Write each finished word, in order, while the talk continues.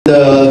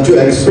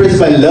To express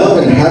my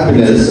love and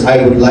happiness,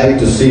 I would like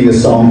to sing a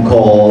song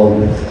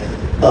called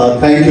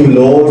Thank You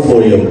Lord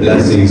for Your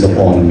Blessings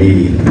Upon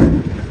Me.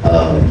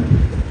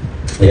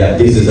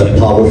 This is a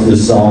powerful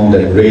song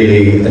that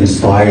really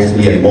inspires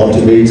me and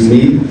motivates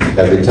me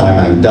every time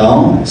I'm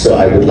down. So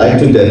I would like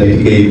to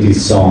dedicate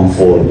this song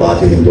for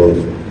Thankyou Lord.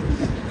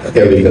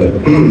 Here we go.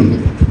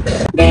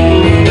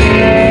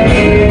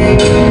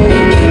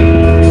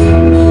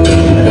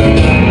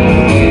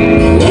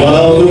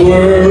 While the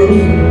world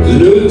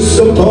looks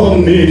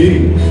upon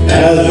me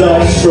as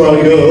I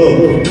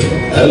struggle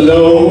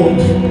alone,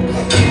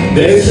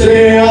 they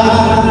say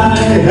I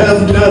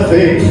have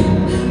nothing,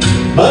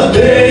 but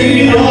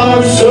they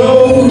are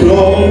so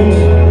wrong.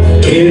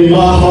 In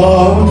my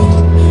heart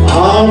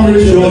I'm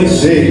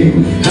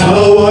rejoicing,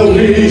 how I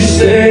wish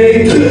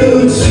they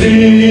could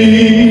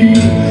see.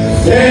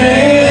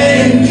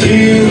 Thank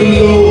you,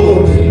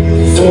 Lord,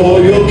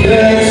 for your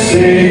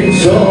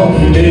blessings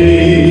on me.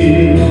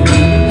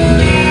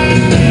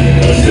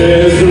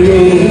 There's a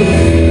roof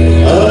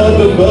up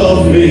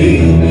above me,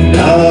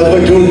 I've a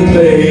good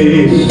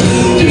place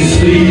to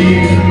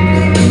sleep.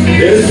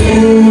 There's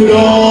food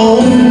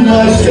on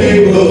my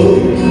table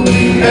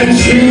and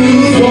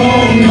shoes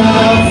on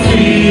my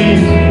feet.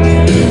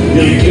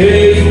 You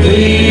gave me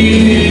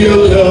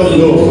your love,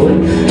 Lord,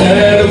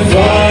 and a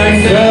fine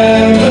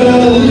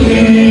family.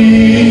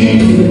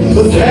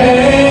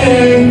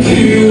 Thank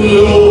you,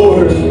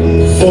 Lord,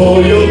 for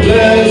your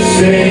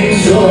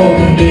blessings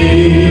on me.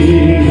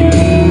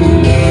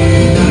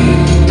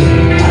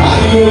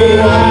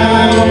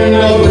 I'm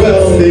not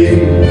wealthy,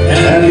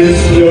 and this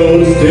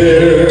clothes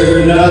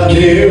they're not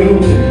new.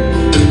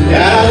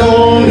 I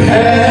don't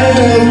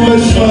have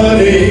much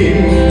money,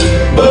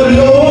 but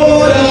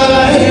Lord,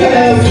 I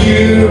have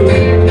you.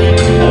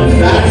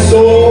 That's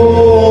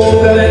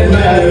all that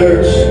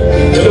matters,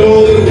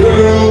 though the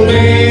world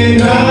may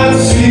not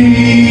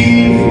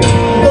see.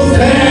 Oh,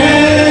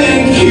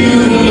 thank you,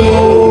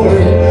 Lord,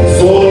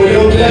 for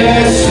your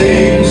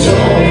blessings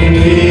on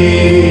me.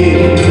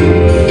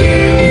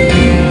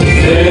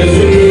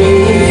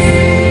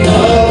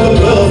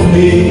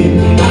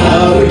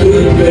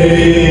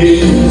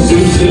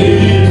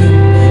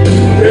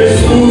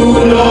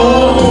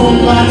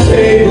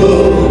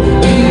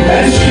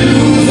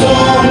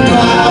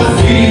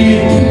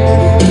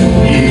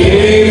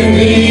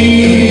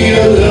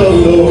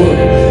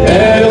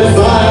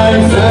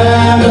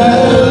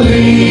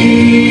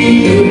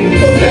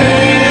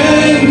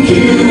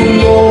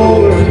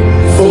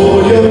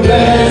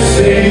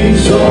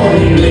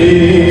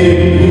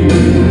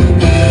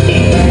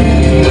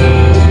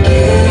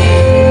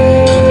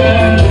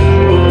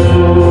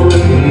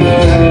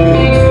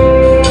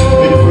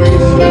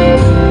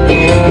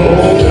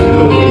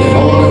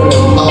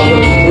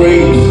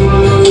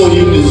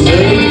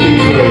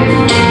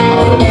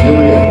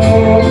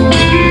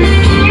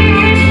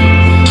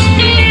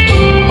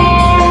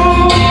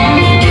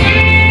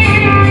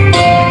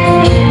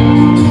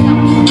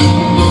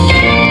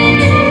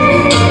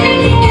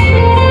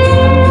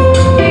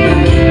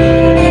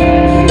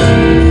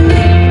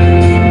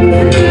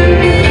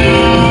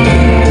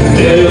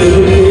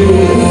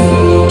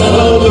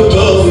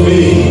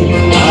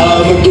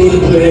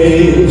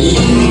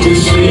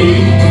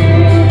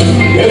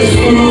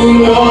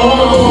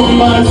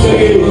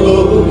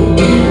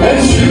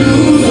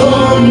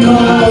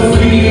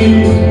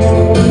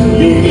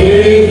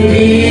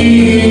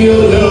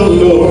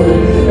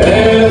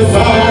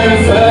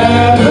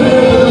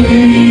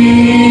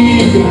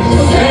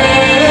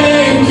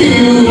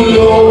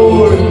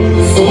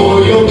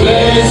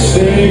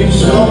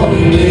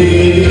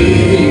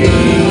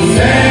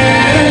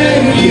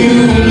 Thank you,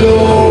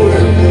 Lord,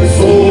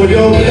 for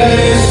your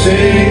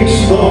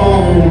blessings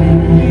on me.